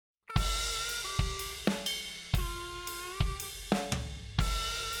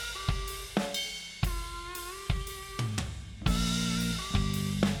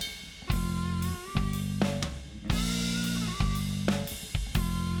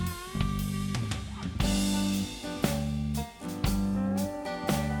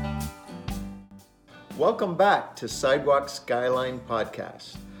Welcome back to Sidewalk Skyline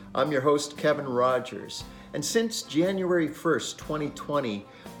Podcast. I'm your host, Kevin Rogers, and since January 1st, 2020,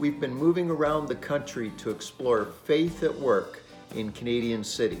 we've been moving around the country to explore faith at work in Canadian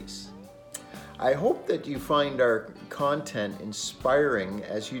cities. I hope that you find our content inspiring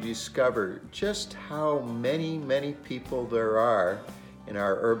as you discover just how many people there are in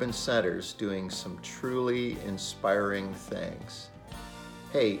our urban centers doing some truly inspiring things.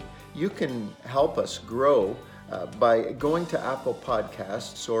 Hey, you can help us grow by going to Apple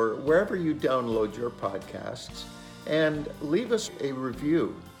Podcasts or wherever you download your podcasts and leave us a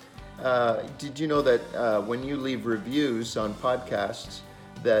review. Did you know that when you leave reviews on podcasts,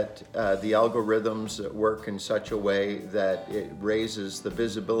 that the algorithms work in such a way that it raises the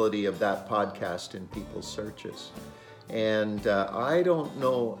visibility of that podcast in people's searches? And I don't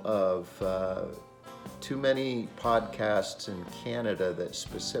know of too many podcasts in Canada that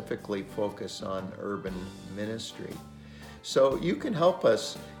specifically focus on urban ministry. So you can help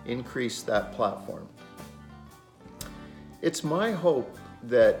us increase that platform. It's my hope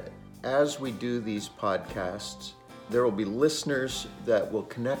that as we do these podcasts, there will be listeners that will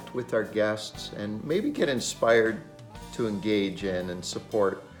connect with our guests and maybe get inspired to engage in and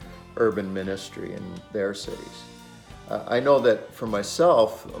support urban ministry in their cities. I know that for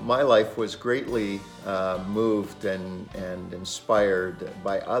myself, my life was greatly moved and inspired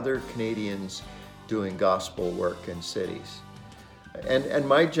by other Canadians doing gospel work in cities. And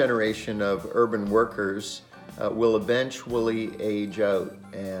my generation of urban workers will eventually age out,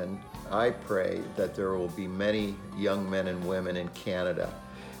 and I pray that there will be many young men and women in Canada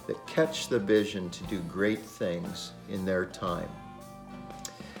that catch the vision to do great things in their time.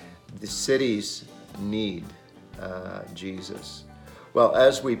 The cities need Jesus. Well,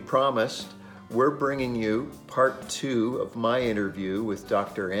 as we promised, we're bringing you part 2 of my interview with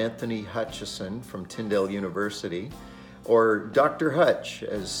Dr. Anthony Hutchison from Tyndale University, or Dr. Hutch,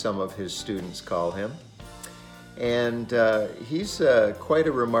 as some of his students call him. And he's quite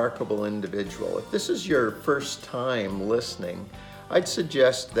a remarkable individual. If this is your first time listening, I'd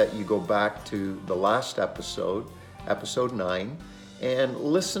suggest that you go back to the last episode, episode 9, and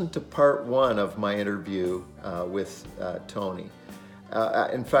listen to part 1 of my interview with Tony.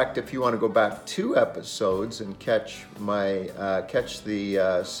 In fact, if you want to go back 2 episodes and catch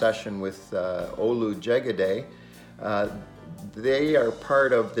the session with Olu Jegede, they are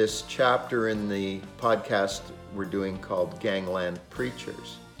part of this chapter in the podcast we're doing called Gangland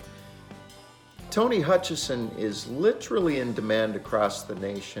Preachers. Tony Hutchison is literally in demand across the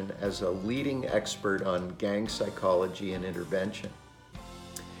nation as a leading expert on gang psychology and intervention.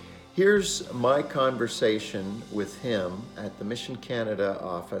 Here's my conversation with him at the Mission Canada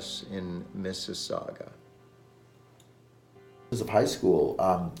office in Mississauga. Of high school,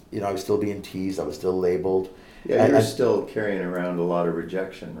 I was still being teased, I was still labeled. Yeah, you're still carrying around a lot of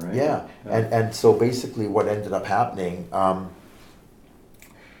rejection, right? Yeah, and so basically what ended up happening,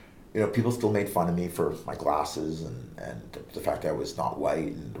 people still made fun of me for my glasses and the fact that I was not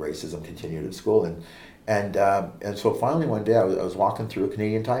white, and racism continued at school. And so finally one day I was walking through a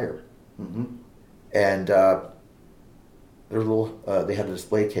Canadian Tire, mm-hmm. and they had a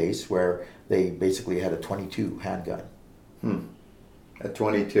display case where they basically had a .22 handgun. At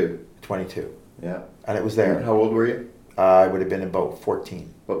 22? 22. Yeah. And it was there. And how old were you? I would have been about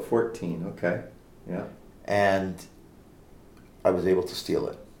 14. About 14, okay. Yeah. And I was able to steal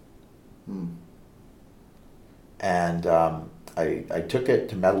it. And I took it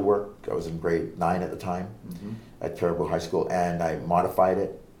to metalwork. I was in grade 9 at the time, mm-hmm. at Caribou High School, and I modified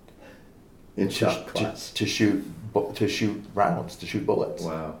it in shop class to shoot rounds, to shoot bullets.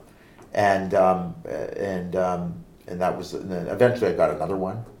 Wow. And that was, and then eventually I got another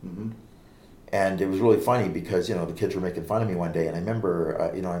one. Mm-hmm. And it was really funny because, the kids were making fun of me one day, and I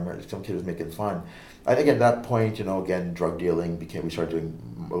remember some kid was making fun. I think at that point, again, drug dealing we started doing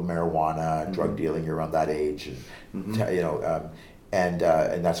marijuana, mm-hmm. drug dealing around that age, and mm-hmm. And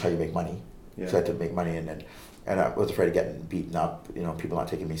that's how you make money. Yeah. So I had to make money, and I was afraid of getting beaten up, people not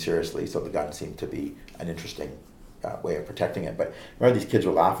taking me seriously. So the gun seemed to be an interesting way of protecting it. But I remember these kids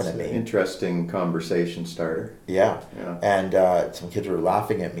were laughing at me. Interesting conversation starter. Yeah. And some kids were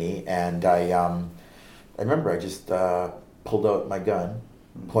laughing at me, and I remember I just pulled out my gun,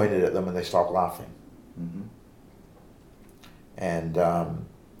 mm-hmm. pointed at them, and they stopped laughing. Mm-hmm.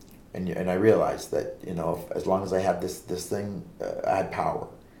 And I realized that as long as I had this thing, I had power.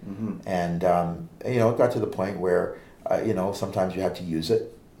 Mm-hmm. And it got to the point where sometimes you had to use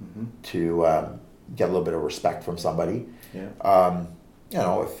it, mm-hmm. to get a little bit of respect from somebody. Yeah.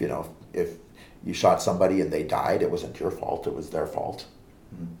 If you shot somebody and they died, it wasn't your fault, it was their fault.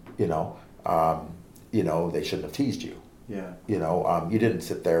 Mm-hmm. you know, they shouldn't have teased you. Yeah. You know, you didn't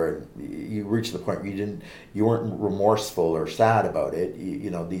sit there and you reached the point where you weren't remorseful or sad about it. You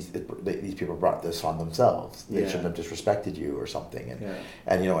know, these people brought this on themselves. They shouldn't have disrespected you or something.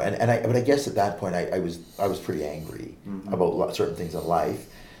 And you know, but I guess at that point I was pretty angry about certain things in life.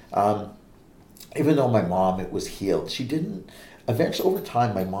 Even though my mom was healed, she didn't. Eventually, over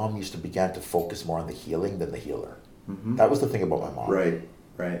time, my mom began to focus more on the healing than the healer. That was the thing about my mom. Right.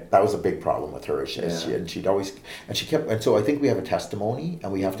 Right. That was a big problem with her. She kept, so I think we have a testimony,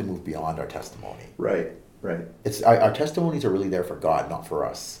 and we have to move beyond our testimony. Right. Right. It's our testimonies are really there for God, not for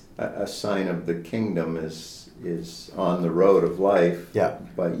us. A sign of the kingdom is on the road of life. Yeah.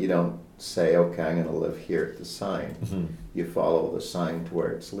 But you don't say, okay, I'm going to live here at the sign. You follow the sign to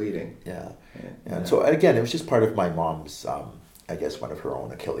where it's leading. Yeah. And so again, it was just part of my mom's, I guess, one of her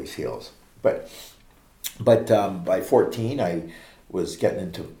own Achilles heels. But by 14, I was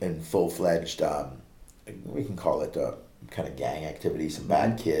getting in full-fledged, we can call it kind of gang activity, some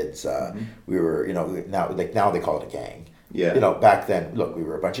bad kids. We were, you know, now they call it a gang. Yeah. You know, back then, look, we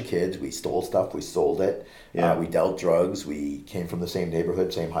were a bunch of kids. We stole stuff. We sold it. Yeah. We dealt drugs. We came from the same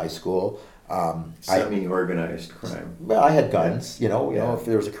neighborhood, same high school. Semi-organized crime. Well, I had guns. You know, if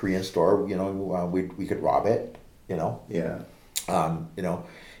there was a Korean store, you know, we could rob it. You know. Yeah. You know,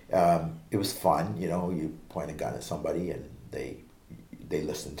 it was fun. You know, you point a gun at somebody and they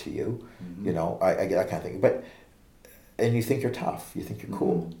listen to you. You know, I get that kind of thing. And you think you're tough. You think you're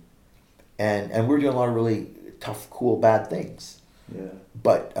cool. And we're doing a lot of really tough, cool, bad things. Yeah.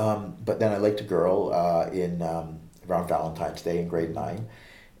 But then I liked a girl in around Valentine's Day in grade 9,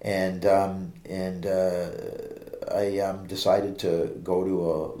 and I decided to go to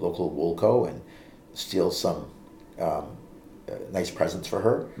a local Woolco and steal some nice presents for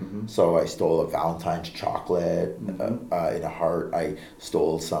her. So I stole a Valentine's chocolate in a heart. I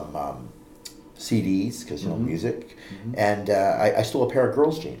stole some CDs because, you know, music, and I stole a pair of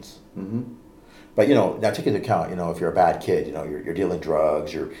girls' jeans. But you know, now take into account, you know, if you're a bad kid, you know, you're dealing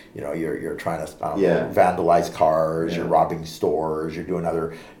drugs, you're trying to vandalize cars, you're robbing stores, you're doing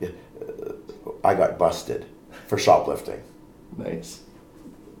other. I got busted for shoplifting. Nice.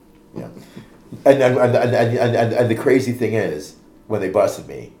 Yeah. And the crazy thing is, when they busted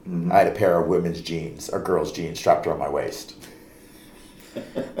me, I had a pair of women's jeans or girls' jeans strapped around my waist.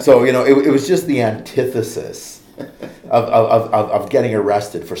 So you know, it was just the antithesis of getting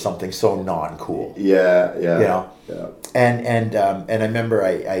arrested for something so non-cool. Yeah. You know. Yeah. And I remember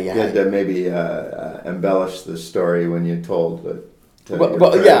I you had to maybe embellish the story when you told it.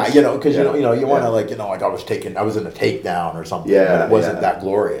 Well, yeah, you know, because you know, you want to like I was in a takedown or something. Yeah, but it wasn't that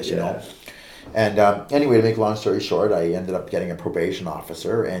glorious, you know. And anyway, to make a long story short, I ended up getting a probation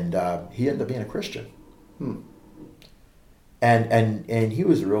officer, and he ended up being a Christian. And he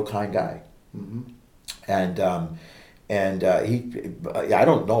was a real kind guy. And he, I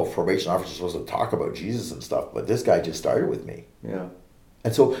don't know if probation officers are supposed to talk about Jesus and stuff, but this guy just started with me. Yeah.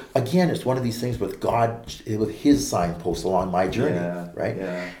 And so again, it's one of these things with God, with His signposts along my journey, right?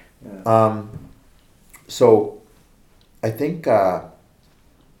 Yeah. So I think,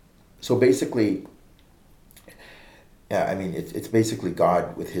 so basically, I mean, it's basically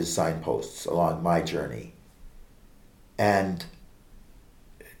God with His signposts along my journey. And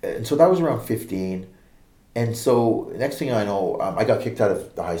so that was around 15. And so next thing I know, I got kicked out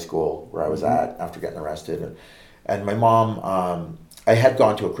of the high school where I was at after getting arrested. And my mom, I had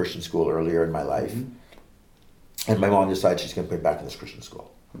gone to a Christian school earlier in my life. And my mom decided she's going to put me back in this Christian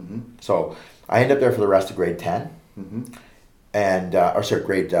school. So I ended up there for the rest of grade 10. And,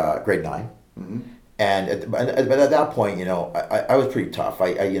 grade 9. But at that point, you know, I was pretty tough.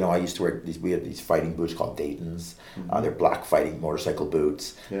 I used to wear we had these fighting boots called Dayton's. They're black fighting motorcycle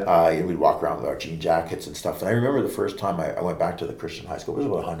boots. And we'd walk around with our jean jackets and stuff. And I remember the first time I went back to the Christian high school, there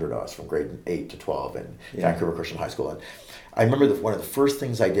was about 100 of us from grade 8 to 12 in Vancouver Christian High School. And I remember one of the first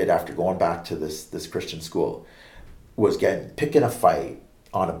things I did after going back to this Christian school was picking a fight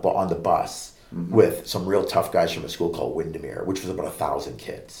on the bus with some real tough guys from a school called Windermere, which was about 1,000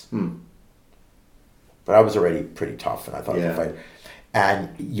 kids. But I was already pretty tough, and I thought I could fight. And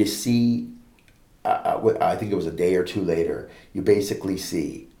you see, I think it was a day or two later, you basically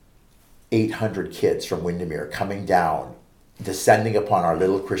see 800 kids from Windermere coming down, descending upon our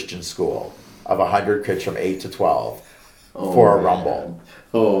little Christian school of 100 kids from 8 to 12 for a rumble.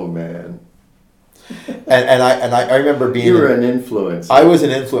 Oh, man. And I remember being. You were an influence. I was an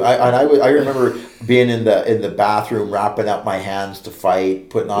influence, I remember being in the bathroom, wrapping up my hands to fight,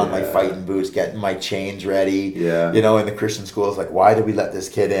 putting on my fighting boots, getting my chains ready. Yeah. You know, in the Christian schools, like, why did we let this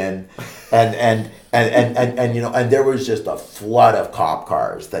kid in? And you know, and there was just a flood of cop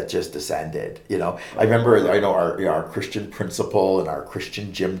cars that just descended. You know, I remember, I know our Christian principal and our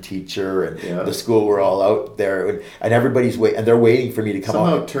Christian gym teacher and the school were all out there, and everybody's and they're waiting for me to come out.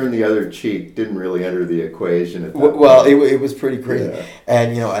 Somehow turn the other cheek didn't really enter the equation at that Well, point. it was pretty crazy,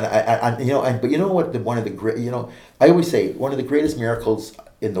 and you know, but you know what? One of the great, you know, I always say one of the greatest miracles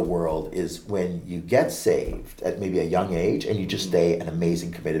in the world is when you get saved at maybe a young age and you just stay an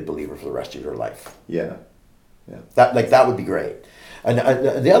amazing committed believer for the rest of your life. Yeah. That would be great. And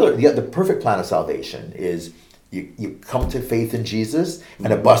the perfect plan of salvation is you come to faith in Jesus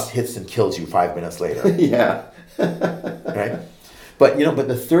and a bus hits and kills you 5 minutes later. Yeah. Right? But you know, but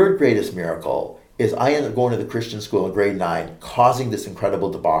the third greatest miracle is I ended up going to the Christian school in grade 9, causing this incredible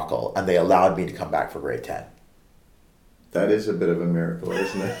debacle, and they allowed me to come back for grade 10. That is a bit of a miracle,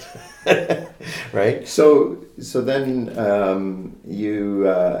 isn't it? Right? So then you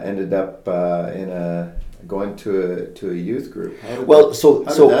ended up going to a youth group. How did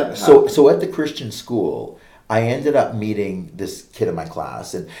that happen? So at the Christian school, I ended up meeting this kid in my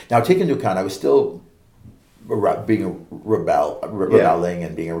class, and now take into account I was still rebelling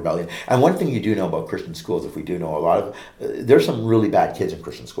and being a rebellion. And one thing you do know about Christian schools, if we do know a lot of, there's some really bad kids in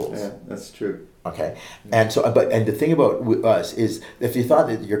Christian schools. Yeah, that's true. Okay, and so, and the thing about us is, if you thought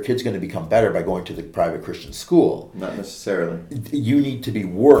that your kid's going to become better by going to the private Christian school, not necessarily. You need to be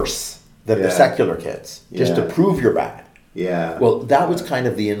worse than the secular kids just to prove you're bad. Yeah. Well, that was kind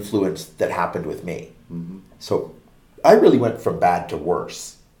of the influence that happened with me. Mm-hmm. So, I really went from bad to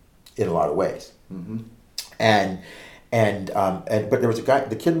worse in a lot of ways. Mm-hmm. But there was a guy,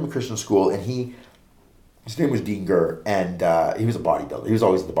 the kid in the Christian school, and his name was Dean Gurr, and he was a bodybuilder. He was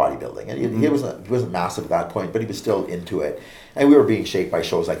always into bodybuilding, and he wasn't massive at that point, but he was still into it. And we were being shaped by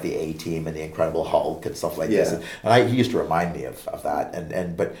shows like the A-Team and the Incredible Hulk and stuff like this. And he used to remind me of that.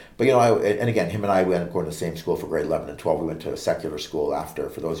 But you know, and again, him and I went up going to the same school for grade 11 and 12. We went to a secular school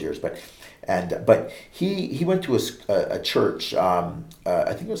for those years, but he went to a church. I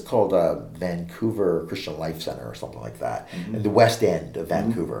think it was called Vancouver Christian Life Center or something like that, in the West End of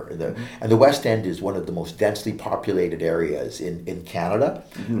Vancouver. And the West End is one of the most densely populated areas in Canada.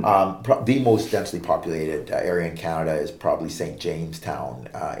 The most densely populated area in Canada is probably St. Jamestown,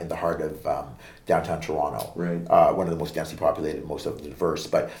 in the heart of downtown Toronto. Right. One of the most densely populated, most of them diverse.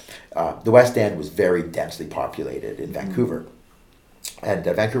 But the West End was very densely populated in Vancouver. And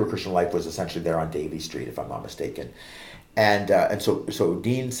Vancouver Christian Life was essentially there on Davie Street, if I'm not mistaken. And so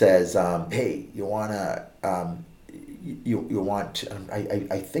Dean says, "Hey, you wanna you want?"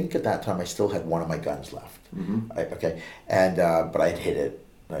 I think at that time I still had one of my guns left. But I had hid it.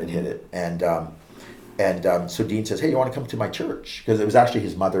 So Dean says, "Hey, you want to come to my church?" Because it was actually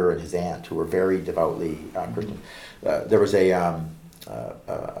his mother and his aunt who were very devoutly Christian. There was a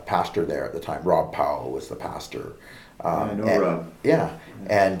pastor there at the time. Rob Powell was the pastor. I know Rob. Yeah,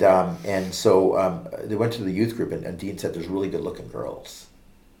 and so they went to the youth group, and Dean said, "There's really good-looking girls."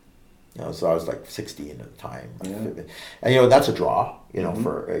 You know, so I was like 16 at the time, and you know that's a draw, you know,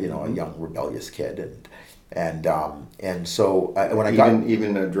 for a young rebellious kid, and so when I got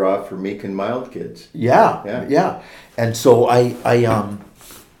even a draw for meek and mild kids. Yeah, and so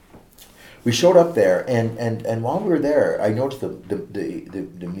we showed up there, and while we were there, I noticed the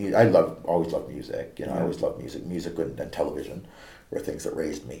music. Always loved music. You know, I always loved music. Music and television were things that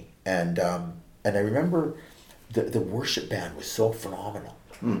raised me. And I remember the worship band was so phenomenal.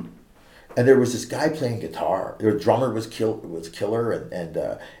 And there was this guy playing guitar. The drummer was killer, and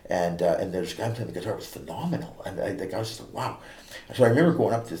there's a guy playing the guitar was phenomenal. And I was just like, wow. So I remember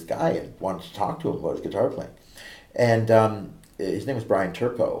going up to this guy and wanted to talk to him about his guitar playing, and his name was Brian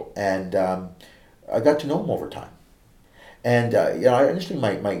Turco, and I got to know him over time. And you know, initially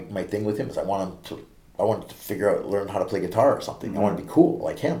my thing with him is I wanted to learn how to play guitar or something. I wanted to be cool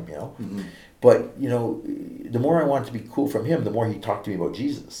like him, you know. But you know, the more I wanted to be cool from him, the more he talked to me about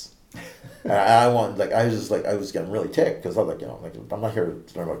Jesus. And I was getting really ticked because I was like, you know, like I'm not here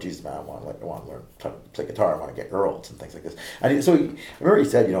to learn about Jesus, man. I want to learn how to play guitar. I want to get girls and things like this. And I remember he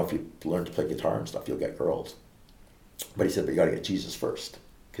said, you know, if you learn to play guitar and stuff, you'll get girls. But he said, but you got to get Jesus first,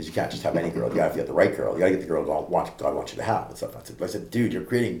 because you can't just have any girl. You got to get the right girl. You got to get the girl God wants you to have and stuff. I said, dude, you're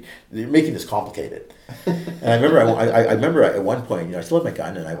making this complicated. And I remember at one point, you know, I still had my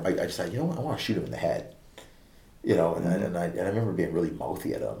gun, and I decided, you know what, I want to shoot him in the head. You know, and I remember being really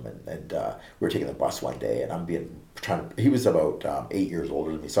mouthy at him, and we were taking the bus one day, and he was about 8 years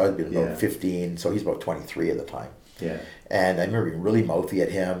older than me, so I was being about 15, so he's about 23 at the time. Yeah. And I remember being really mouthy at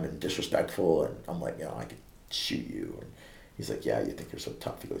him and disrespectful, and I'm like, you know, I could shoot you. He's like, yeah, you think you're so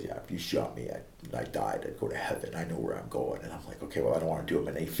tough. He goes, yeah, if you shot me, I died, I'd go to heaven. I know where I'm going. And I'm like, okay, well, I don't want to do him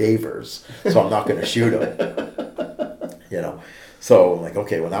any favors, so I'm not going to shoot him. You know? So I'm like,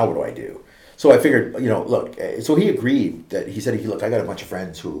 okay, well, now what do I do? So I figured, you know, look, so he agreed that he said, look, I got a bunch of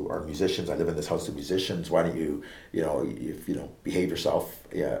friends who are musicians. I live in this house of musicians. Why don't you, you know, if you don't behave yourself,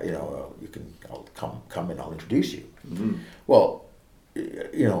 yeah, you know, I'll come and I'll introduce you. Mm-hmm. Well,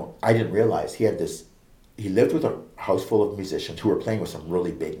 you know, I didn't realize he lived with a house full of musicians who were playing with some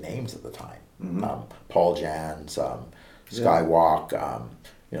really big names at the time. Mm-hmm. Paul Jans, Skywalk,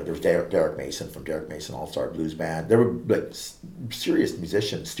 you know, there was Derek Mason from Derek Mason All-Star Blues Band. There were like serious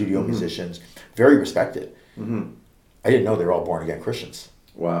musicians, studio musicians, very respected. Mm-hmm. I didn't know they were all born-again Christians.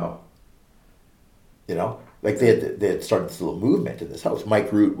 Wow. You know, like they had started this little movement in this house.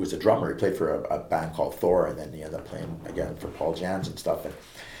 Mike Root was a drummer. He played for a band called Thor, and then he ended up playing again for Paul Jans and stuff.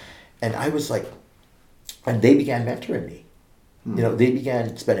 And I was like, and they began mentoring me. Mm-hmm. You know, they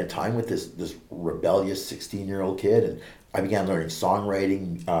began spending time with this rebellious 16-year-old kid, and I began learning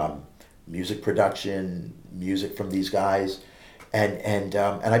songwriting, music production, music from these guys, and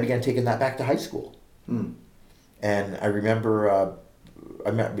I began taking that back to high school. Mm. And I remember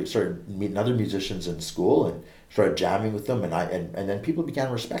we started meeting other musicians in school and started jamming with them, and then people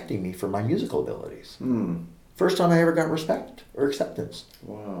began respecting me for my musical abilities. Mm. First time I ever got respect or acceptance.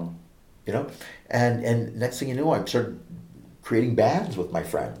 Wow. You know, and next thing you know, I started creating bands with my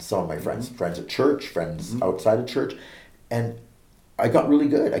friends. Some of my friends, friends at church, friends outside of church. And I got really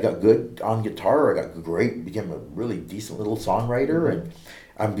good. I got good on guitar. I got great, became a really decent little songwriter. And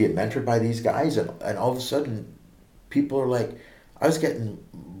I'm being mentored by these guys. And all of a sudden, people are like, I was getting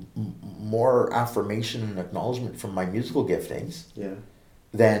more affirmation and acknowledgement from my musical giftings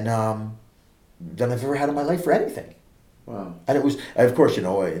than I've ever had in my life for anything. Wow. And it was, of course, you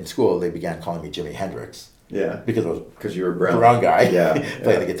know, in school, they began calling me Jimi Hendrix. Yeah, because you were a brown guy, playing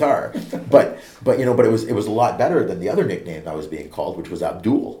the yeah. guitar. But you know, but it was a lot better than the other nickname I was being called, which was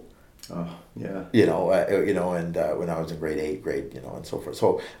Abdul. Oh yeah. You know, and when I was in grade 8, you know, and so forth.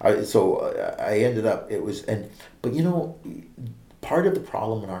 So I ended up but you know, part of the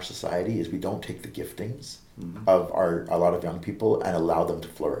problem in our society is we don't take the giftings of a lot of young people and allow them to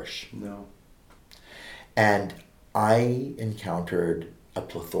flourish. No. And I encountered a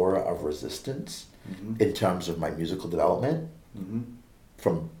plethora of resistance in terms of my musical development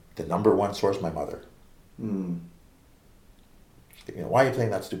from the number one source, my mother. Mm. You know, why are you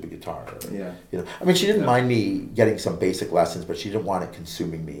playing that stupid guitar? Yeah. You know, I mean, she didn't mind me getting some basic lessons, but she didn't want it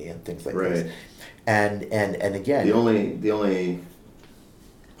consuming me and things like this. And again, the only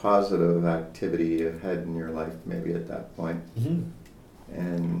positive activity you had in your life maybe at that point,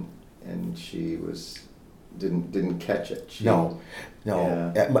 and she didn't catch it. No.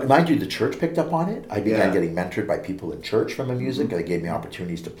 Mind you, the church picked up on it. I began getting mentored by people in church from the music. They gave me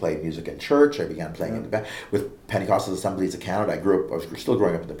opportunities to play music in church. I began playing in the band with Pentecostal Assemblies of Canada. I was still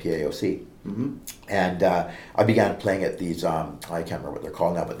growing up in the PAOC. And I began playing at these, I can't remember what they're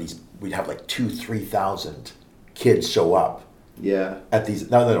called now, but we'd have like 2,000-3,000 kids show up. Yeah. At these,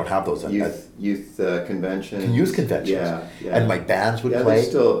 now they don't have those. Youth conventions. Youth conventions. Yeah. And my bands would play.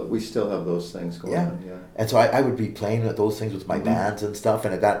 We still have those things going on. Yeah. And so I would be playing at those things with my bands and stuff.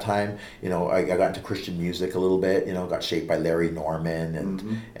 And at that time, you know, I got into Christian music a little bit. You know, got shaped by Larry Norman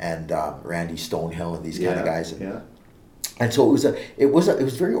and Randy Stonehill and these kind of guys. And so it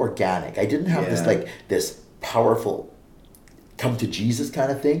was very organic. I didn't have this powerful come to Jesus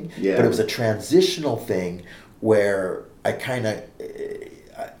kind of thing. Yeah. But it was a transitional thing where I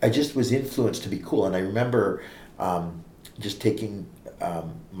just was influenced to be cool. And I remember just taking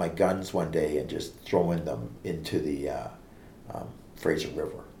my guns one day and just throwing them into the Fraser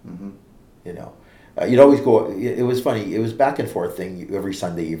River. You know, you'd always go, it was funny, it was back and forth thing. Every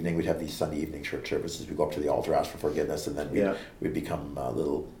Sunday evening we'd have these Sunday evening church services. We'd go up to the altar, ask for forgiveness, and then we'd become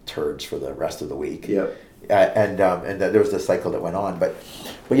little turds for the rest of the week. Yep. And there was this cycle that went on, but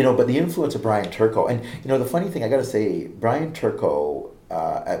you know, but the influence of Brian Turco, and you know, the funny thing I got to say, Brian Turco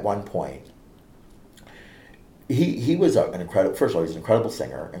at one point, he was an incredible. First of all, he's an incredible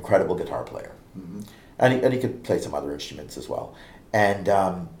singer, incredible guitar player, and he could play some other instruments as well, and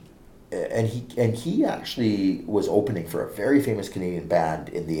he actually was opening for a very famous Canadian band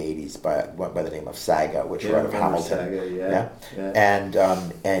in the 80s by the name of Saga, which were out of Hamilton. Saga, and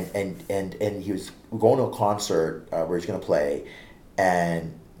he was going to a concert where he's going to play,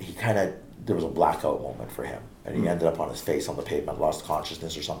 and there was a blackout moment for him, and he ended up on his face on the pavement, lost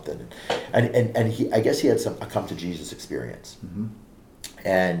consciousness or something, and I guess he had a come to Jesus experience,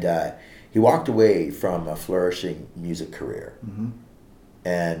 and he walked away from a flourishing music career.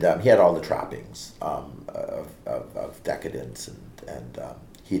 And he had all the trappings of decadence and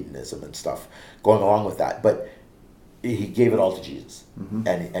hedonism and stuff going along with that. But he gave it all to Jesus.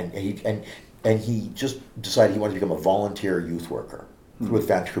 And he just decided he wanted to become a volunteer youth worker with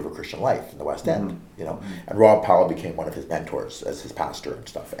Vancouver Christian Life in the West End, you know. And Rob Powell became one of his mentors as his pastor and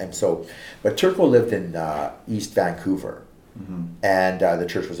stuff. And so, but Turco lived in East Vancouver, and the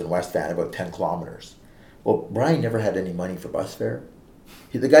church was in West Van, about 10 kilometers. Well, Brian never had any money for bus fare.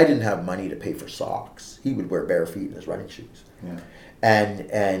 The guy didn't have money to pay for socks. He would wear bare feet in his running shoes. Yeah.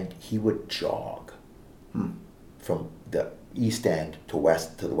 And he would jog from the East End to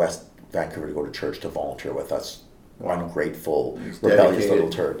the West Vancouver to go to church to volunteer with us. Ungrateful, rebellious little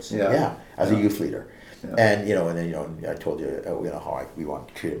turds. Yeah, as a youth leader. Yeah. And and then I told you how we wanted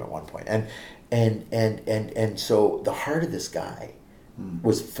to treat him at one point. And so the heart of this guy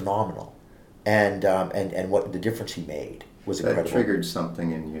was phenomenal. And what the difference he made was incredible. That triggered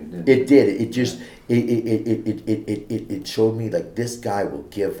something in you, didn't it? It did. It just it showed me like this guy will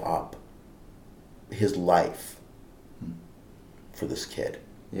give up his life for this kid.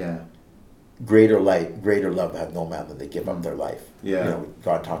 Yeah. Greater love have no man than they give up their life. Yeah.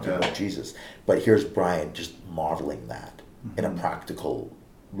 God talking about Jesus. But here's Brian just modeling that in a practical,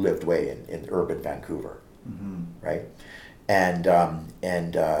 lived way in urban Vancouver. Right? And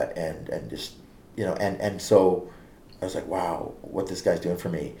just and so I was like, wow, what this guy's doing for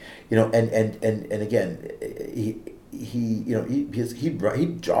me. And again,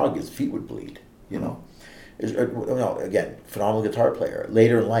 he'd jog, his feet would bleed, Again, phenomenal guitar player.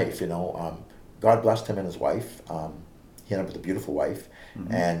 Later in life, God blessed him and his wife. He ended up with a beautiful wife,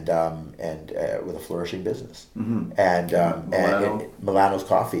 and with a flourishing business, and Milano's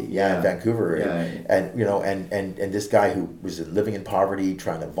Coffee, in Vancouver, and this guy who was living in poverty,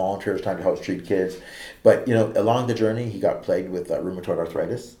 trying to volunteer, trying to help street kids, but along the journey he got plagued with rheumatoid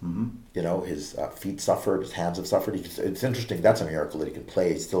arthritis. His feet suffered, his hands have suffered. It's interesting. That's a miracle that he can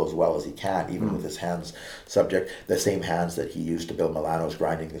play still as well as he can, even with his hands subject. The same hands that he used to build Milano's,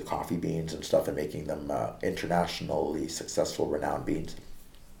 grinding the coffee beans and stuff and making them internationally successful, renowned beans.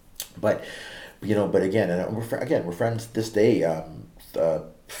 But again, and we're friends this day.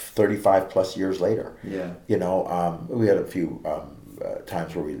 35 plus years later. Yeah. We had a few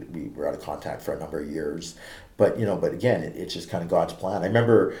times where we were out of contact for a number of years, but again, it's just kind of God's plan. I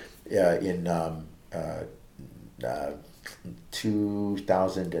remember in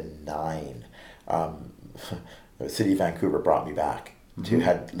 2009, the city of Vancouver brought me back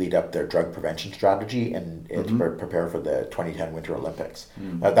to lead up their drug prevention strategy and to prepare for the 2010 Winter Olympics.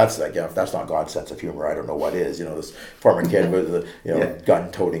 That's if that's not God's sense of humor, I don't know what is. This former kid with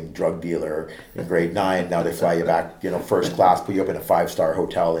gun-toting drug dealer in grade 9. Now they fly you back, first class, put you up in a 5-star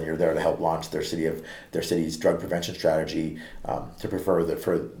hotel, and you're there to help launch their city's drug prevention strategy to prepare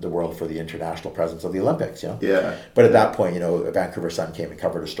for the world for the international presence of the Olympics. Yeah. But at that point, Vancouver Sun came and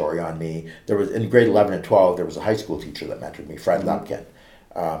covered a story on me. There was in grade 11 and 12, there was a high school teacher that mentored me, Fred Lepkin.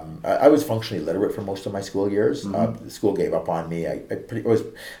 I was functionally literate for most of my school years. The school gave up on me. I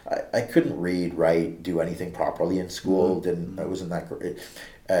couldn't read, write, do anything properly in school. I wasn't that great.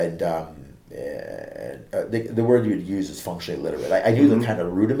 And the word you'd use is functionally literate. I knew the kind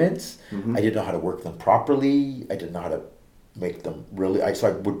of rudiments. I didn't know how to work them properly. I didn't know how to make them really. So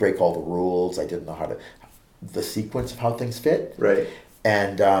I would break all the rules. I didn't know the sequence of how things fit. Right.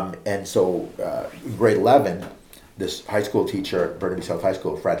 And so in grade 11. This high school teacher at Burnaby South High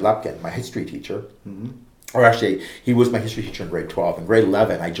School, Fred Lepkin, my history teacher, or actually, he was my history teacher in grade 12. In grade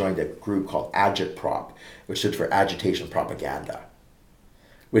 11, I joined a group called Agitprop, which stood for Agitation Propaganda,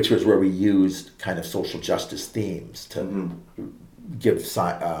 which was where we used kind of social justice themes to give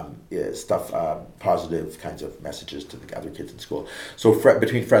positive kinds of messages to the other kids in school. So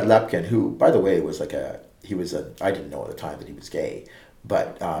between Fred Lepkin, who, by the way, was I didn't know at the time that he was gay,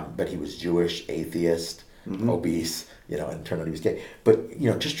 but he was Jewish, atheist, obese, and it turned out he was gay. But,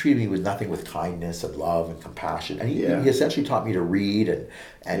 just treated me with nothing with kindness and love and compassion. And he essentially taught me to read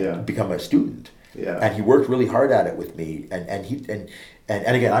and become a student. Yeah. And he worked really hard at it with me. And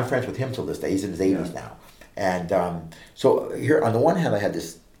again, I'm friends with him till this day. He's in his 80s now. And so here, on the one hand, I had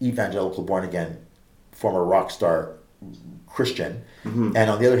this evangelical, born-again, former rock star Christian. And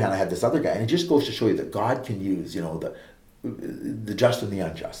on the other hand, I had this other guy. And it just goes to show you that God can use, the just and the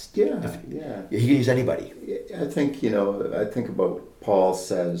unjust. Yeah. He can use anybody. I think, I think about Paul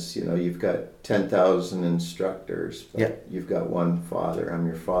says, you've got 10,000 instructors, but you've got one Father. I'm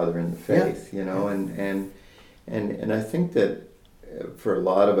your Father in the faith, and I think that for a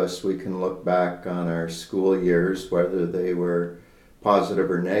lot of us, we can look back on our school years, whether they were positive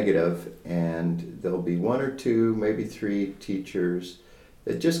or negative, and there'll be one or two, maybe three teachers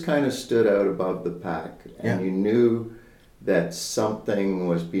it just kind of stood out above the pack, and Yeah. you knew that something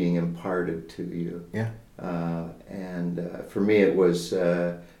was being imparted to you. Yeah. For me, it was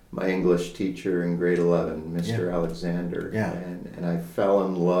my English teacher in grade 11, Mr. Alexander. Yeah. And I fell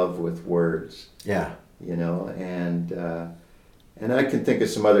in love with words. Yeah. You know, and I can think of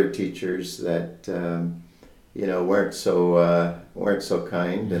some other teachers that you know weren't so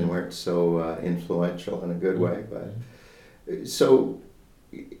kind and weren't so influential in a good way. But so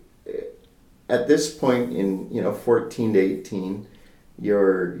at this point in 14 to 18,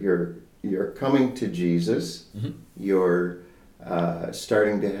 you're coming to Jesus. You're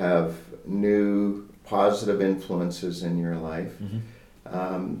starting to have new positive influences in your life.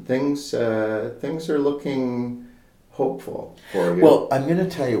 Things are looking hopeful for you. Well, I'm going to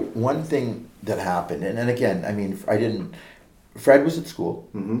tell you one thing that happened, and again, I mean, Fred was at school,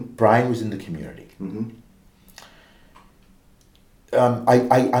 Brian was in the community. I'm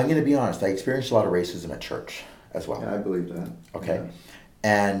going to be honest, I experienced a lot of racism at church as well. Yeah, I believe that. Okay,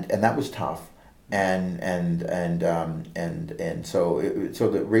 Yeah. and that was tough, and so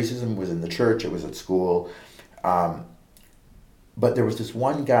the racism was in the church, it was at school. But there was this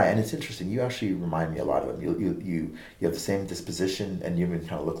one guy, and it's interesting. You actually remind me a lot of him. You have the same disposition, and you even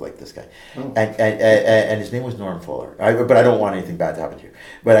kind of look like this guy. Oh. And his name was Norm Fuller. But I don't want anything bad to happen to you.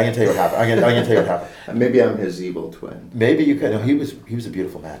 But I'm gonna tell you what happened. I'm gonna tell you what happened. Maybe I'm his evil twin. Maybe you could. No, he was a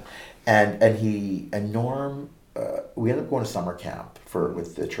beautiful man, and Norm. We ended up going to summer camp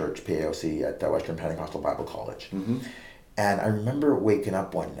with the church PAOC at Western Pentecostal Bible College, and I remember waking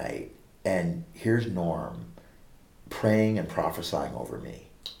up one night, and here's Norm praying and prophesying over me.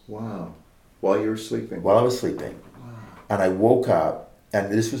 Wow. While you were sleeping? While I was sleeping. Wow. And I woke up,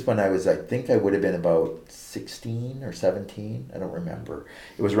 and this was when I think I would have been about 16 or 17. I don't remember.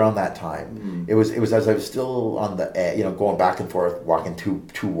 It was around that time. It was as I was still on the, going back and forth, walking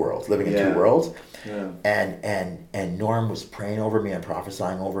two worlds, living in two worlds. Yeah. And Norm was praying over me and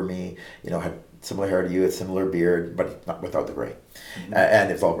prophesying over me, had similar hair to you, a similar beard, but not without the gray.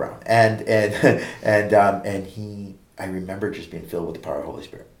 And it's all brown. And he, I remember just being filled with the power of the Holy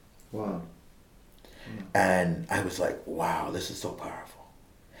Spirit. Wow. And I was like, wow, this is so powerful.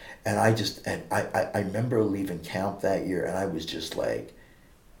 And I remember leaving camp that year, and I was just like,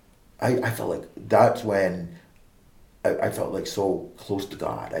 I felt like that's when I felt like so close to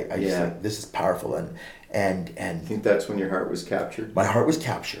God. I just like, this is powerful. And I think that's when your heart was captured? My heart was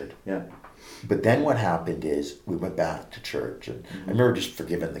captured. Yeah. But then what happened is we went back to church, and I remember just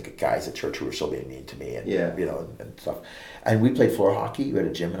forgiving the guys at church who were still being mean to me, and and stuff. And we played floor hockey. We had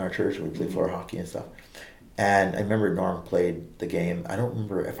a gym in our church, and we played floor hockey and stuff. And I remember Norm played the game. I don't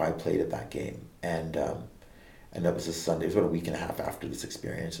remember if I played at that game, and that was a Sunday. It was about a week and a half after this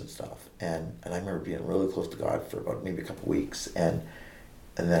experience and stuff. And I remember being really close to God for about maybe a couple of weeks, and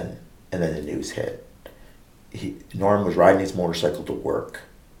then the news hit. Norm was riding his motorcycle to work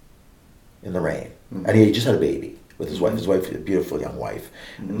in the rain, and he just had a baby with his wife. His wife, a beautiful young wife,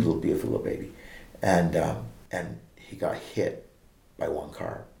 and a beautiful little baby, and he got hit by one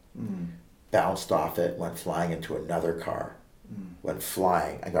car, bounced off it, went flying into another car, went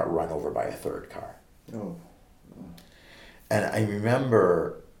flying, and got run over by a third car. Oh. And I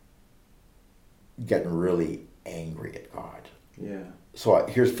remember getting really angry at God. Yeah. So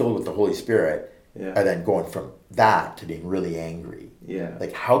here's filled with the Holy Spirit. Yeah. And then going from that to being really angry. Yeah.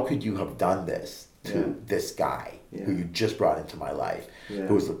 Like, how could you have done this to this guy who you just brought into my life,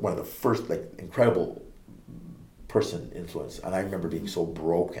 who was one of the first, incredible person influence. And I remember being so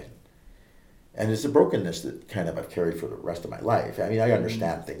broken. And it's a brokenness that kind of I've carried for the rest of my life. I mean, I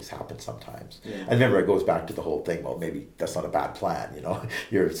understand things happen sometimes. Yeah. And remember, it goes back to the whole thing, well, maybe that's not a bad plan,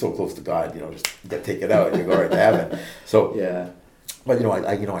 You're so close to God, just take it out and you go right to heaven. So, but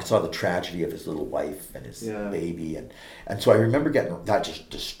I saw the tragedy of his little wife and his baby, and so I remember getting that just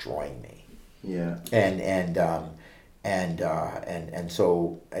destroying me. Yeah. And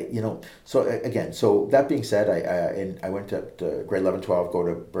so so again, so that being said, I went to grade 11, 12, go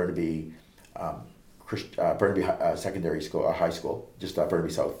to Burnaby Secondary School, high school, just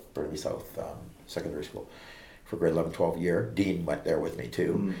Burnaby South Secondary School for grade 11, 12 year. Dean went there with me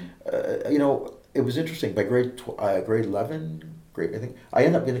too. It was interesting. By grade 11. I think I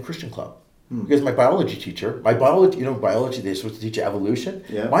ended up in a Christian club because my biology teacher, biology they're supposed to teach you evolution.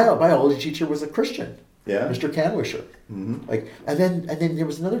 Yeah. My biology teacher was a Christian. Yeah. Mr. Canwisher. And then there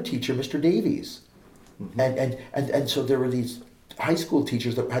was another teacher, Mr. Davies, and so there were these high school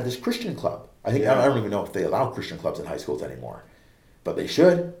teachers that had this Christian club. I think I don't even know if they allow Christian clubs in high schools anymore, but they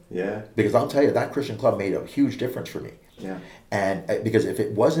should. Yeah. Because I'll tell you, that Christian club made a huge difference for me. Yeah. And because if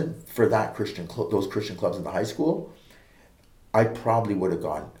it wasn't for that those Christian clubs in the high school, I probably would have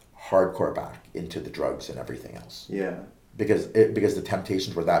gone hardcore back into the drugs and everything else. Yeah. Because the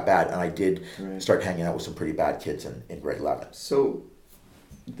temptations were that bad, and I did Right. start hanging out with some pretty bad kids in grade 11. So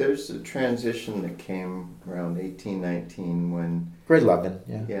there's a transition that came around 1819 when, Grade 11,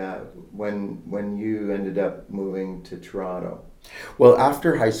 yeah. yeah, when you ended up moving to Toronto. Well,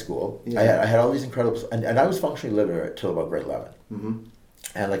 after high school, Yeah. I had all these incredible, and I was functionally literate till about grade 11. Mm-hmm.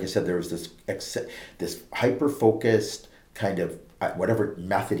 And like I said, there was this hyper-focused kind of whatever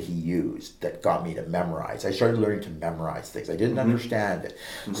method he used that got me to memorize. I started learning to memorize things. I didn't understand it.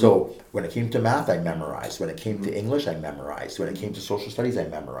 Mm-hmm. So when it came to math, I memorized. When it came to English, I memorized. When it came to social studies, I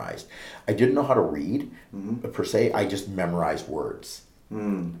memorized. I didn't know how to read per se. I just memorized words.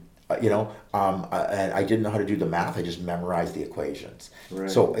 Mm. And I didn't know how to do the math. I just memorized the equations.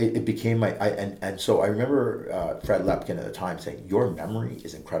 Right. So it became and so I remember Fred Lepkin at the time saying, "Your memory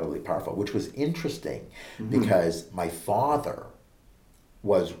is incredibly powerful," which was interesting because my father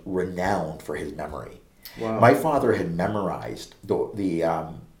was renowned for his memory. Wow. My father had memorized the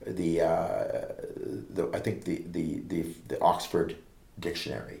I think the Oxford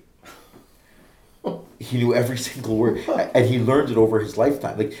Dictionary. He knew every single word, and he learned it over his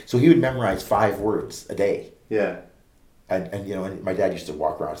lifetime. Like, so he would memorize 5 words a day. Yeah. And and my dad used to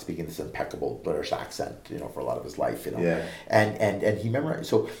walk around speaking this impeccable British accent, for a lot of his life, Yeah. And he memorized.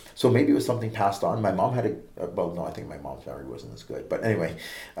 So maybe it was something passed on. My mom had well, no, I think my mom's memory wasn't as good. But anyway,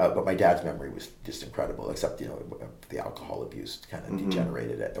 but my dad's memory was just incredible. Except the alcohol abuse kind of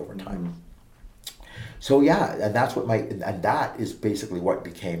degenerated it over time. So yeah, and that's what and that is basically what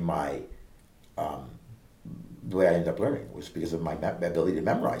became my. The way I ended up learning was because of my ability to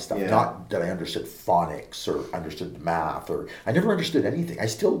memorize stuff. Yeah. Not that I understood phonics or understood math, or I never understood anything. I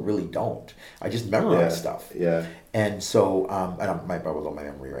still really don't. I just memorize stuff. Yeah. And so, although my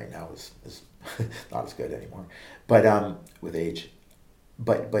memory right now is not as good anymore, but with age,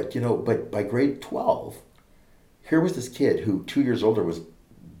 but by grade 12, here was this kid who 2 years older was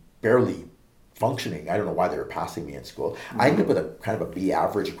barely functioning. I don't know why they were passing me in school. I ended up with a kind of a B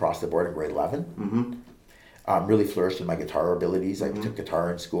average across the board in grade 11. Mm-hmm. Really flourished in my guitar abilities. I took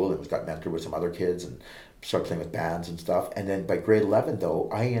guitar in school and got mentored with some other kids and started playing with bands and stuff. And then by grade 11, though,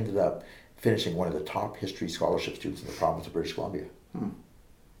 I ended up finishing one of the top history scholarship students in the province of British Columbia.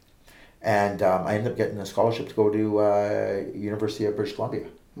 And I ended up getting a scholarship to go to University of British Columbia.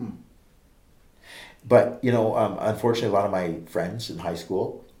 But, unfortunately, a lot of my friends in high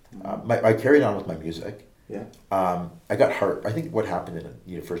school, I carried on with my music. Yeah. I got I think what happened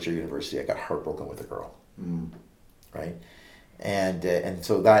in first year university, I got heartbroken with a girl. Right, and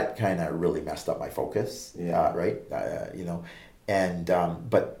so that kind of really messed up my focus. Yeah. Right, and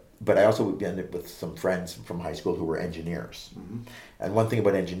but I also ended up with some friends from high school who were engineers. And one thing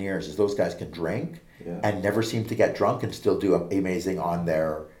about engineers is those guys can drink and never seem to get drunk and still do amazing on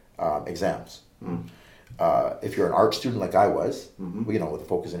their exams. If you're an art student like I was, with a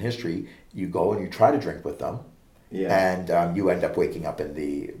focus in history, you go and you try to drink with them, and you end up waking up in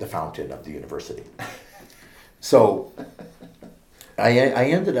the fountain of the university. So I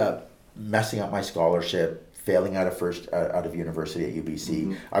ended up messing up my scholarship, failing out of university at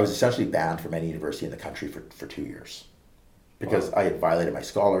UBC. I was essentially banned from any university in the country for 2 years because I had violated my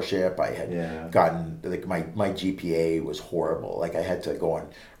scholarship. I had gotten my GPA was horrible. Like I had to go and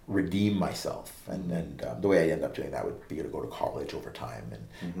redeem myself, and the way I ended up doing that would be to go to college over time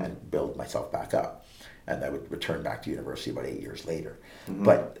and build myself back up. And I would return back to university about 8 years later.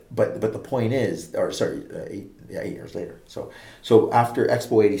 But the point is, 8 years later. So after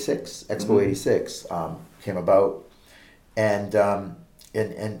Expo 86 came about, and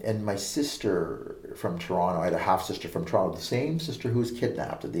my sister from Toronto, I had a half sister from Toronto, the same sister who was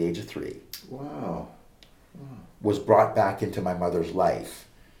kidnapped at the age of 3. Wow. Was brought back into my mother's life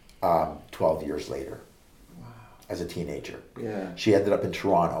 12 years later. As a teenager. Yeah. She ended up in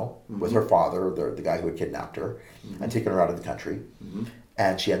Toronto with her father, the guy who had kidnapped her, and taken her out of the country.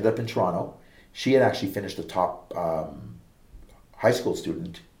 And she ended up in Toronto. She had actually finished the top high school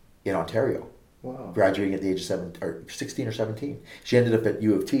student in Ontario. Wow. Graduating at the age of 16 or 17. She ended up at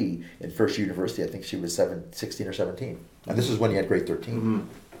U of T in First University. I think she was 16 or 17. And this is when you had grade 13.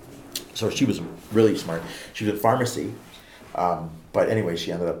 So she was really smart. She was in pharmacy. But anyway,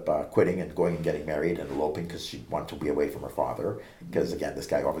 she ended up quitting and going and getting married and eloping because she wanted to be away from her father. Because again, this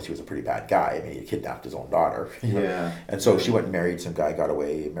guy obviously was a pretty bad guy. I mean, he kidnapped his own daughter. Yeah. And so she went and married some guy, got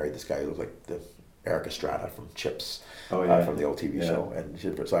away, married this guy who looked like the Eric Estrada from Chips, from the old TV show. And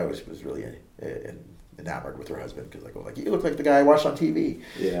so I was really enamored with her husband because I go like, you look like the guy I watched on TV.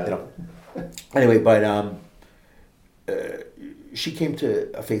 Yeah. Anyway, but she came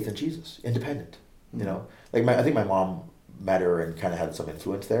to a faith in Jesus, independent. Like I think my mom met her and kind of had some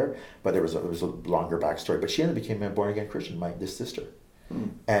influence there, but there was a longer backstory. But she ended up becoming a born again Christian, this sister,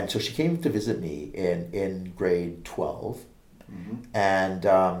 and so she came to visit me in grade 12, and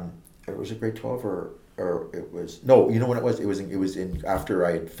it was a grade 12 or it was no, you know when it was in after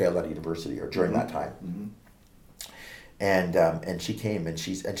I had failed out of university or during that time. And she came and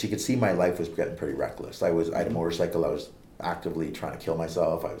she could see my life was getting pretty reckless. I had a motorcycle. I was actively trying to kill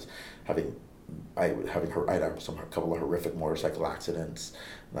myself. I was having a couple of horrific motorcycle accidents.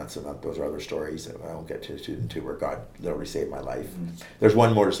 Those are other stories that I won't get into where God literally saved my life. There's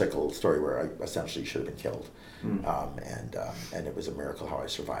one motorcycle story where I essentially should have been killed, and it was a miracle how I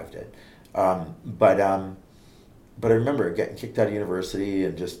survived it. But I remember getting kicked out of university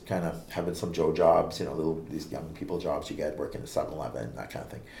and just kind of having some Joe jobs, these young people jobs you get, working at 7-Eleven, that kind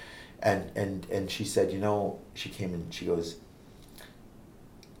of thing. And she said, she came and she goes,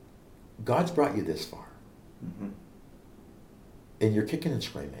 God's brought you this far. And you're kicking and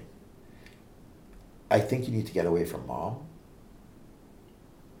screaming. I think you need to get away from mom.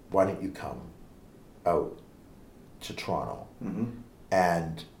 Why don't you come out to Toronto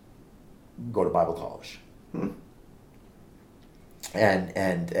and go to Bible college?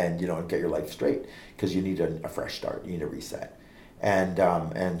 And get your life straight, because you need a fresh start. You need a reset.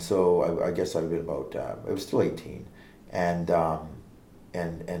 And so I guess I've been about I was still 18, and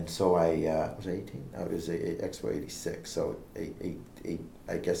so I was I 18. I was Expo 86, so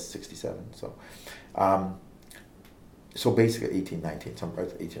I guess 67. So basically 18, 19,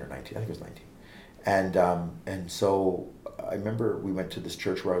 18 or 19. I think it was 19. And so I remember we went to this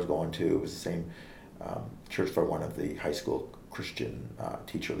church where I was going to. It was the same church for one of the high school Christian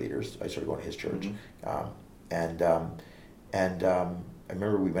teacher leaders. I started going to his church, and I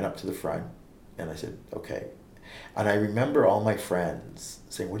remember we went up to the front, and I said, "Okay," and I remember all my friends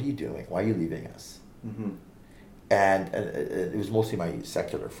saying, "What are you doing? Why are you leaving us?" And it was mostly my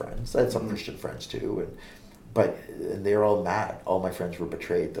secular friends. I had some Christian friends too, but they were all mad. All my friends were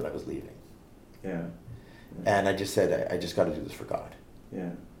betrayed that I was leaving. Yeah. And I just said, I just got to do this for God.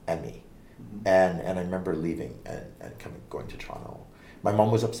 Yeah. And me. And I remember leaving and going to Toronto. My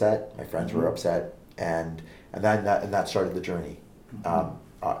mom was upset. My friends were upset, and that started the journey, from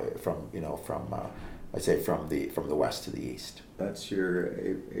I'd say from the west to the east. That's your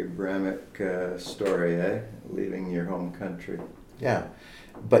Abrahamic story, eh? Leaving your home country. Yeah,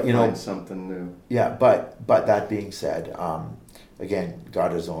 but find something new. Yeah, but that being said, again,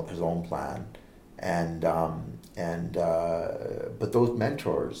 God has his own plan, but those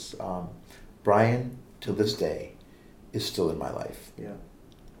mentors. Brian, to this day, is still in my life. Yeah.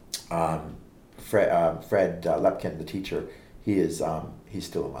 Fred Lepkin, the teacher, he's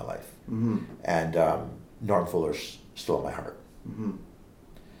still in my life. And Norm Fuller's still in my heart.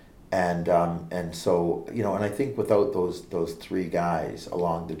 And so and I think without those three guys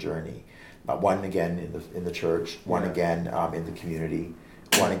along the journey, one again in the church, one again in the community,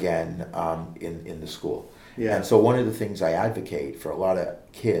 one again in the school. Yeah. And so one of the things I advocate for a lot of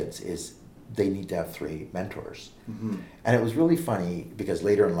kids is they need to have three mentors. And it was really funny because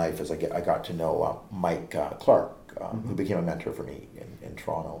later in life, as I got to know Mike Clark, who became a mentor for me in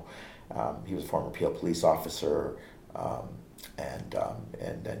Toronto. He was a former Peel police officer, and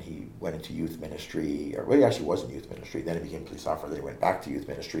then he went into youth ministry, he actually was in youth ministry. Then he became a police officer. Then he went back to youth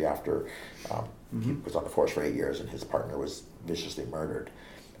ministry after he was on the force for 8 years, and his partner was viciously murdered.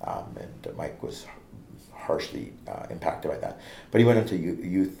 And Mike was harshly impacted by that. But he went into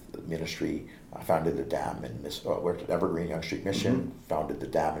youth ministry, founded the dam in worked at Evergreen Yonge Street Mission, founded the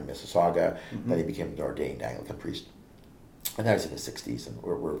dam in Mississauga. Then he became an ordained Anglican priest. And that was in his 60s, and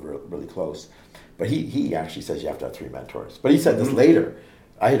we're really close. But he actually says you have to have three mentors. But he said this later.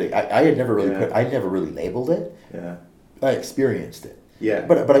 I had never really I never really labeled it. Yeah. I experienced it. Yeah.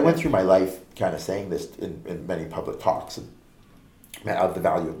 But I went through my life kind of saying this in many public talks of the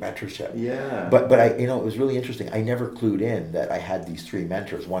value of mentorship. Yeah. But I it was really interesting. I never clued in that I had these three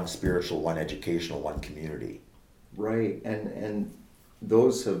mentors: one spiritual, one educational, one community. Right. And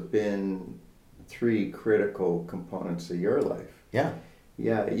those have been three critical components of your life. Yeah.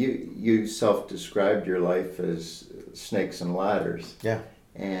 Yeah, you self-described your life as snakes and ladders. Yeah.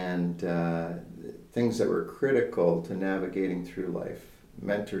 And things that were critical to navigating through life: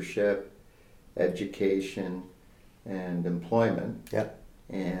 mentorship, education, and employment. Yeah.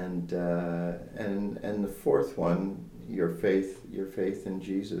 And the fourth one, your faith in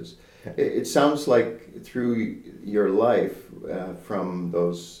Jesus. Yeah. It sounds like through your life, from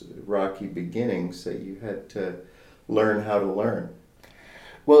those rocky beginnings, that you had to learn how to learn.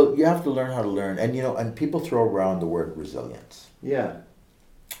 Well, you have to learn how to learn, and and people throw around the word resilience. Yeah.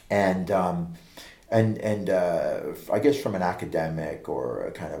 And I guess from an academic or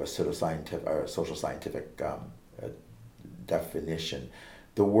a kind of a pseudoscientific or social scientific definition,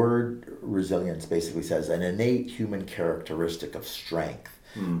 the word resilience basically says an innate human characteristic of strength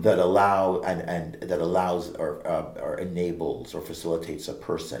that allows or enables or facilitates a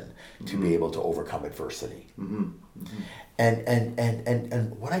person to be able to overcome adversity. And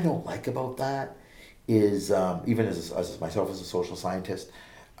what I don't like about that is even as myself as a social scientist,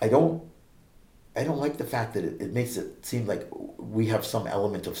 I don't like the fact that it makes it seem like we have some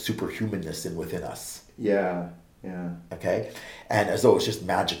element of superhumanness within us. Yeah. Okay, and as though it's just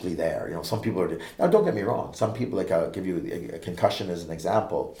magically there. Some people are. Now, don't get me wrong. Some people, like I'll give you a concussion as an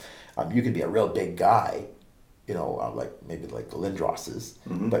example. You can be a real big guy, like maybe like the Lindrosses,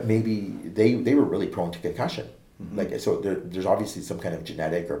 but maybe they were really prone to concussion. Like, so there's obviously some kind of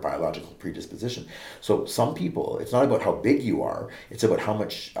genetic or biological predisposition. So some people, it's not about how big you are, it's about how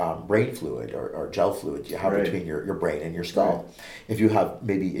much brain fluid or gel fluid you have between your brain and your skull. Right. If you have,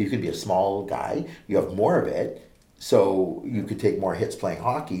 maybe you could be a small guy, you have more of it, so you could take more hits playing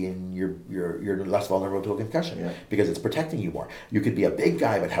hockey and you're less vulnerable to a concussion because it's protecting you more. You could be a big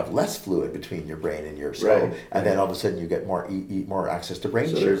guy but have less fluid between your brain and your skull, and then all of a sudden you get more access to brain.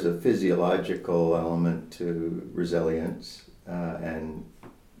 So there's a physiological element to resilience and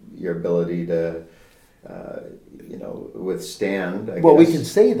your ability to withstand. I guess. We can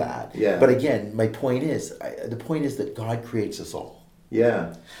say that. Yeah. But again, my point is, the point is that God creates us all.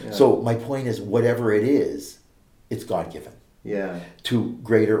 Yeah. So my point is, whatever it is, it's God-given. Yeah. To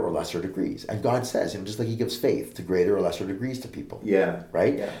greater or lesser degrees. And God says, just like he gives faith to greater or lesser degrees to people. Yeah.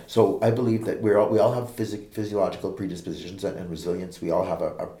 Right? Yeah. So I believe that we all have physiological predispositions and resilience. We all have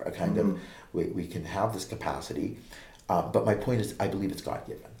a kind of, we can have this capacity. But my point is, I believe it's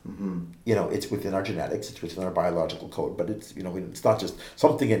God-given. It's within our genetics, it's within our biological code, but it's, it's not just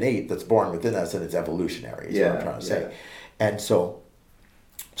something innate that's born within us and it's evolutionary, is what I'm trying to say. And so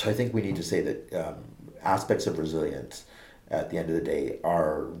I think we need to say that aspects of resilience at the end of the day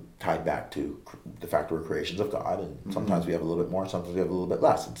are tied back to the fact we're creations of God, and sometimes we have a little bit more, sometimes we have a little bit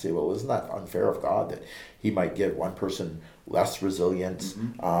less, and say, well, isn't that unfair of God that he might give one person less resilience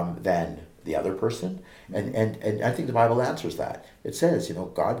than the other person? And I think the Bible answers that. It says,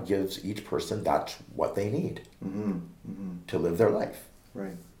 God gives each person that's what they need to live their life.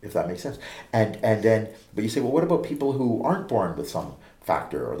 Right. If that makes sense. And then, but you say, well, what about people who aren't born with some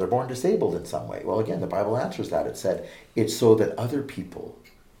factor or they're born disabled in some way? Well, again, the Bible answers that. It said it's so that other people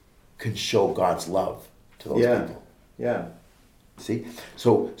can show God's love to those people. Yeah. See?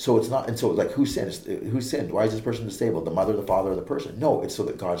 So it's not, and so like who sinned? Who sinned? Why is this person disabled? The mother, the father, or the person? No, it's so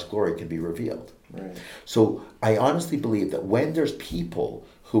that God's glory can be revealed. Right. So I honestly believe that when there's people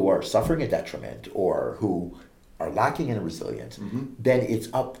who are suffering a detriment or who are lacking in resilience, then it's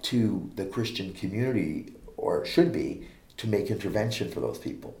up to the Christian community, or should be, to make intervention for those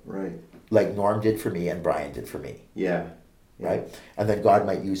people. Right. Like Norm did for me and Brian did for me. Yeah. Right? And then God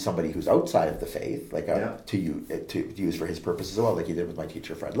might use somebody who's outside of the faith, like to use for his purposes as well, like he did with my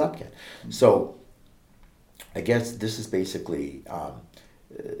teacher, Fred Lepkin. So I guess this is basically,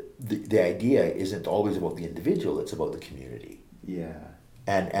 the idea isn't always about the individual, it's about the community. Yeah.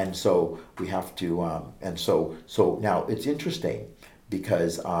 And so we have to, and so now it's interesting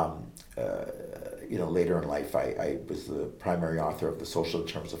because, later in life, I was the primary author of the Social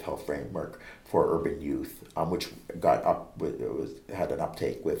Determinants of Health Framework for Urban Youth, which had an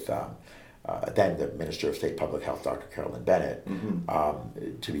uptake with then the Minister of State Public Health, Dr. Carolyn Bennett,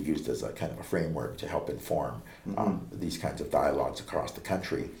 to be used as a kind of a framework to help inform these kinds of dialogues across the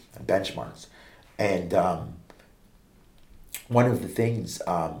country and benchmarks. And one of the things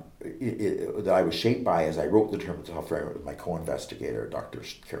that I was shaped by as I wrote the Determinants of Health Framework with my co-investigator, Dr.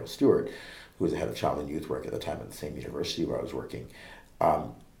 Carol Stewart, who was the head of child and youth work at the time at the same university where I was working.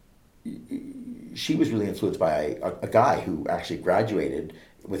 She was really influenced by a guy who actually graduated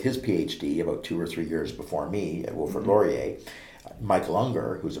with his PhD about 2 or 3 years before me at Wilfrid Laurier, Michael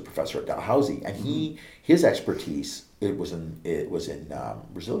Unger, who's a professor at Dalhousie, and his expertise was in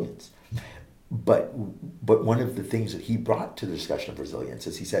resilience. But one of the things that he brought to the discussion of resilience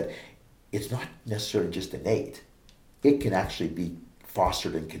is he said, it's not necessarily just innate. It can actually be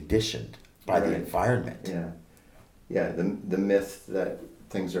fostered and conditioned by the environment. Yeah. The myth that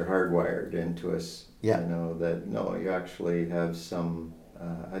things are hardwired into us. Yeah. That you actually have some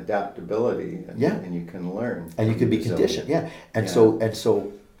adaptability and you can learn. And you can be conditioned. Yeah. And so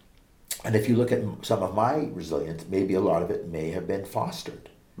if you look at some of my resilience, maybe a lot of it may have been fostered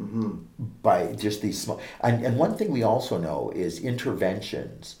by just these small. And one thing we also know is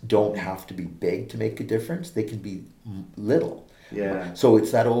interventions don't have to be big to make a difference. They can be little. Yeah. So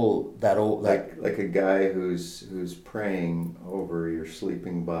it's that old Like a guy who's praying over your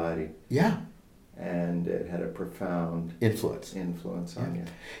sleeping body, yeah, and it had a profound influence. on you.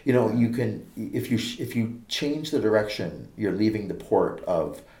 You know, Yeah. you can if you change the direction, you're leaving the port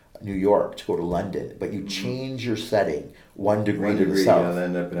of New York to go to London, but you change your setting 1 degree to the south. You'll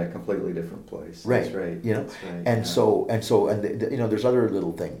end up in a completely different place. Right. That's right. You know, That's right. and yeah. you know, there's other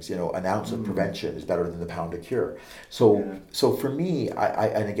little things. You know, an ounce of prevention is better than the pound of cure. So Yeah. so for me,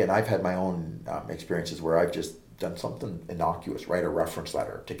 and again, I've had my own experiences where I've just done something innocuous, write a reference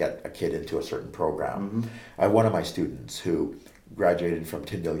letter to get a kid into a certain program. I have one of my students who graduated from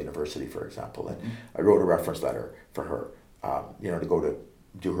Tyndale University, for example, and I wrote a reference letter for her, you know, to go to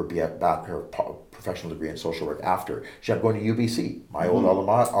do her professional degree in social work after. She ended up going to UBC, my old alma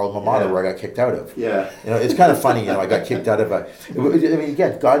mater, Yeah. where I got kicked out of. Yeah. You know, it's kind of funny, you know, I got kicked out of I mean,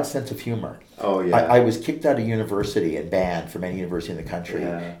 again, God's sense of humor. Oh yeah. I was kicked out of university and banned from any university in the country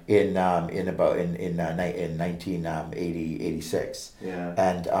Yeah. in 1986. Yeah.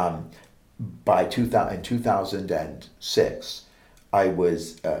 And by 2006, I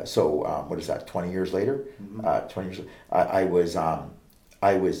was what is that? 20 years later, 20 years.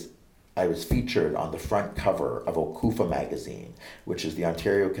 I was featured on the front cover of Okufa magazine, which is the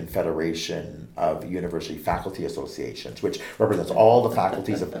Ontario Confederation of University Faculty Associations, which represents all the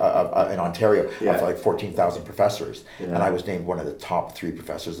faculties in Ontario Yeah. of like 14,000 professors. Yeah. And I was named one of the top 3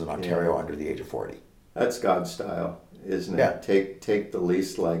 professors in Ontario under the age of 40. That's God's style, isn't it? Yeah. Take the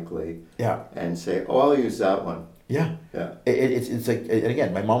least likely. Yeah. And say, oh, I'll use that one. Yeah. Yeah. It's like, and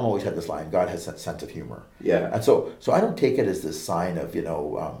again, my mom always had this line, God has a sense of humor. Yeah. And so I don't take it as this sign of, you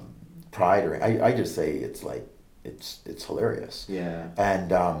know, pride I just say it's like, it's hilarious. Yeah.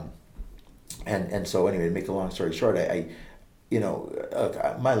 And so anyway, to make a long story short, I you know,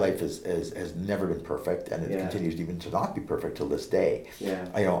 my life has never been perfect, and it Yeah. continues even to not be perfect till this day. Yeah.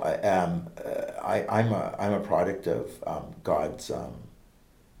 You know, I'm a product of God's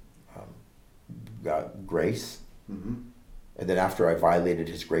grace. And then after I violated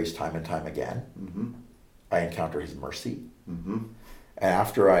his grace time and time again, I encounter his mercy. And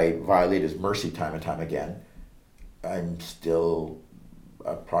after I violate his mercy time and time again, I'm still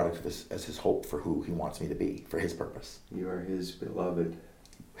a product of his hope for who he wants me to be, for his purpose. You are his beloved.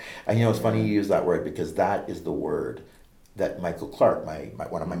 And you know, it's funny you use that word, because that is the word that Michael Clark,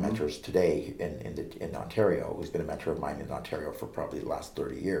 one of my mentors today in Ontario, who's been a mentor of mine in Ontario for probably the last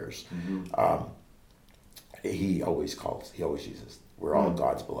 30 years, he always uses, we're all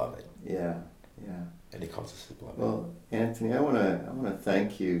God's beloved. Yeah. Yeah. And he calls us his beloved. Well, Anthony, I want to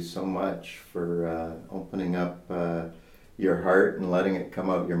thank you so much for opening up your heart and letting it come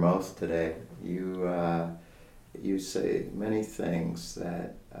out your mouth today. You say many things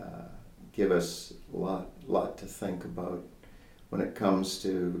that give us a lot to think about when it comes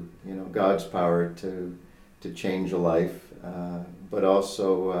to, you know, God's power to change a life, but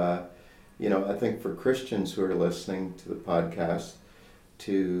also you know, I think for Christians who are listening to the podcast,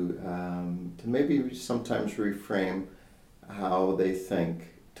 to maybe sometimes reframe how they think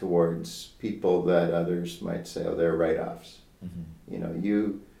towards people that others might say, oh, they're write-offs. You know,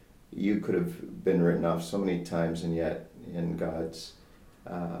 you could have been written off so many times, and yet in God's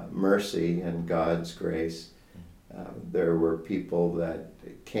mercy and God's grace, there were people that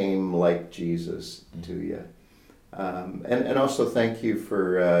came like Jesus to you. And also thank you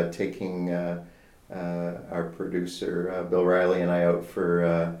for taking our producer Bill Riley and I out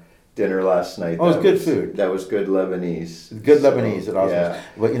for dinner last night. Oh, it was good food. That was good Lebanese. Good Lebanese at all. Yeah.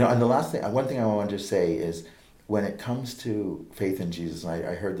 But you know, and the last thing, one thing I wanted to say is, when it comes to faith in Jesus, and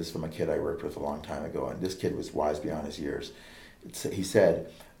I heard this from a kid I worked with a long time ago, and this kid was wise beyond his years. He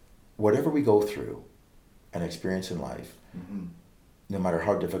said, whatever we go through and experience in life, no matter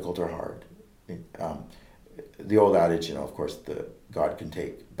how difficult or hard, the old adage, you know, of course, God can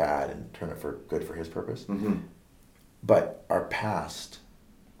take bad and turn it for good for his purpose. But our past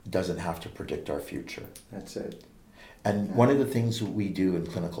doesn't have to predict our future. That's it. And one of the things we do in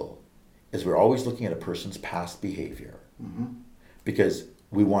clinical is we're always looking at a person's past behavior, because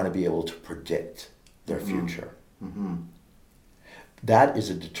we want to be able to predict their future. That is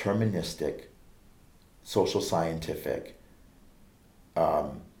a deterministic, social scientific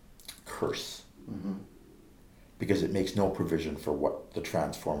curse, because it makes no provision for what the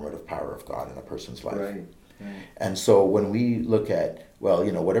transformative power of God in a person's life. Right. And so when we look at, well,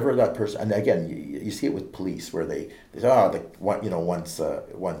 you know, whatever that person, and again, you see it with police, where they say, once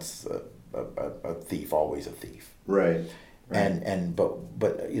a thief, always a thief. Right.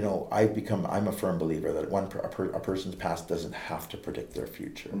 But you know, I'm a firm believer that a person's past doesn't have to predict their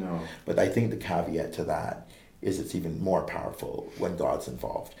future. No. But I think the caveat to that is it's even more powerful when God's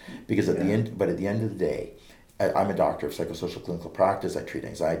involved. Because at the end of the day, I'm a doctor of psychosocial clinical practice. I treat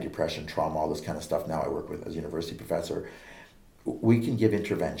anxiety, depression, trauma, all this kind of stuff. Now I work with as a university professor. We can give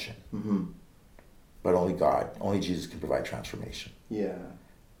intervention, but only God, only Jesus can provide transformation. Yeah.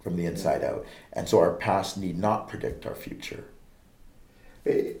 From the inside out. And so our past need not predict our future.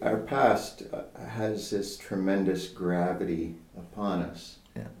 Our past has this tremendous gravity upon us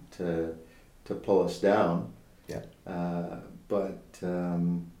to pull us down. Yeah. But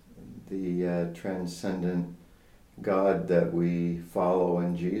the transcendent God that we follow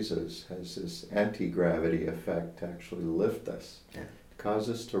in Jesus has this anti-gravity effect to actually lift us, cause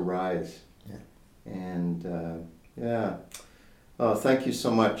us to rise. Yeah. And oh, thank you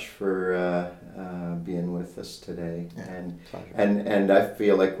so much for being with us today. And I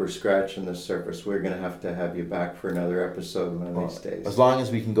feel like we're scratching the surface. We're going to have you back for another episode one of these days. As long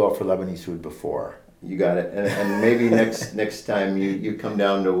as we can go out for Lebanese food before. You got it. And maybe next time you come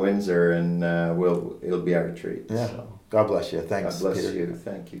down to Windsor and it'll be our treat. Yeah. So. God bless you. Thanks, God bless Peter. you.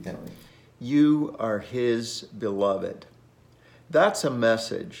 Thank you, Tony. You are His beloved. That's a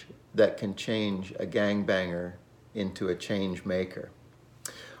message that can change a gangbanger into a change maker.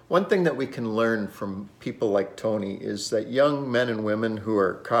 One thing that we can learn from people like Tony is that young men and women who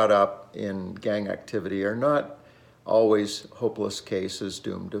are caught up in gang activity are not always hopeless cases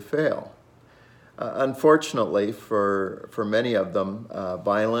doomed to fail. Unfortunately, for many of them,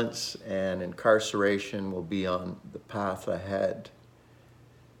 violence and incarceration will be on the path ahead.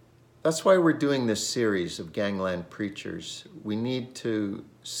 That's why we're doing this series of Gangland Preachers. We need to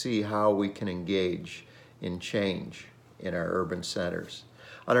see how we can engage in change in our urban centers.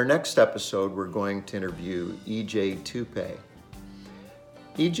 On our next episode, we're going to interview E.J. Tupe.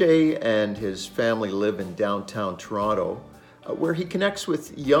 E.J. and his family live in downtown Toronto, where he connects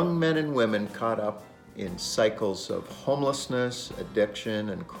with young men and women caught up in cycles of homelessness, addiction,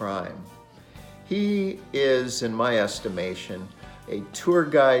 and crime. He is, in my estimation, a tour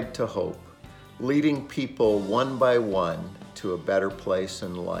guide to hope, leading people one by one to a better place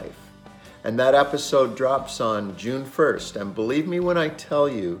in life. And that episode drops on June 1st. And believe me when I tell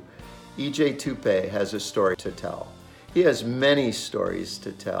you, E.J. Tupe has a story to tell. He has many stories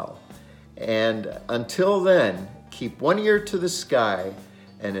to tell. And until then, keep one ear to the sky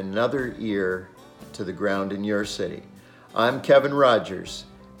and another ear to the ground in your city. I'm Kevin Rogers,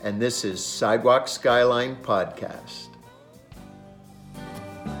 and this is Sidewalk Skyline Podcast.